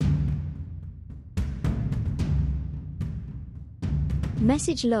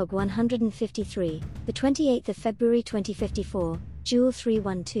Message log 153, the 28th of February 2054, Joule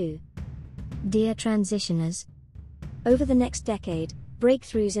 312. Dear transitioners, over the next decade,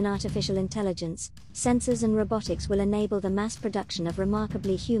 breakthroughs in artificial intelligence, sensors and robotics will enable the mass production of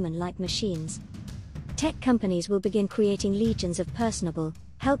remarkably human-like machines. Tech companies will begin creating legions of personable,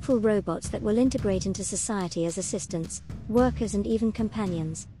 helpful robots that will integrate into society as assistants, workers and even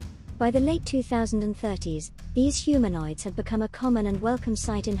companions. By the late 2030s, these humanoids have become a common and welcome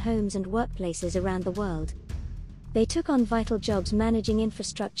sight in homes and workplaces around the world. They took on vital jobs managing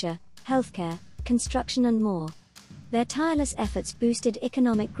infrastructure, healthcare, construction and more. Their tireless efforts boosted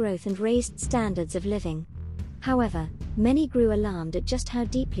economic growth and raised standards of living. However, many grew alarmed at just how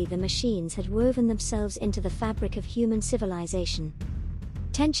deeply the machines had woven themselves into the fabric of human civilization.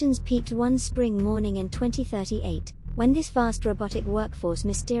 Tensions peaked one spring morning in 2038, when this vast robotic workforce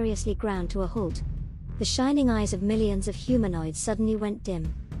mysteriously ground to a halt. The shining eyes of millions of humanoids suddenly went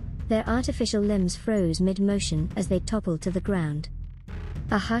dim. Their artificial limbs froze mid-motion as they toppled to the ground.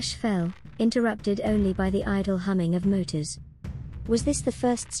 A hush fell, interrupted only by the idle humming of motors. Was this the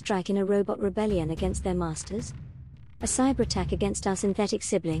first strike in a robot rebellion against their masters? A cyberattack against our synthetic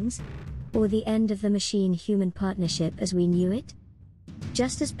siblings? Or the end of the machine-human partnership as we knew it?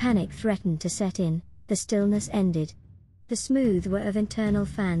 Just as panic threatened to set in, the stillness ended. The smooth whir of internal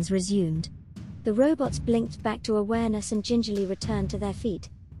fans resumed. The robots blinked back to awareness and gingerly returned to their feet.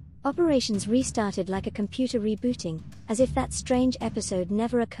 Operations restarted like a computer rebooting, as if that strange episode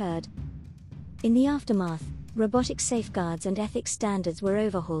never occurred. In the aftermath, robotic safeguards and ethics standards were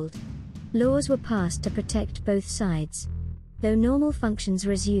overhauled. Laws were passed to protect both sides. Though normal functions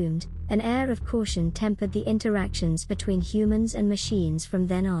resumed, an air of caution tempered the interactions between humans and machines from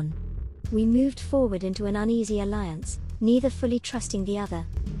then on. We moved forward into an uneasy alliance, neither fully trusting the other.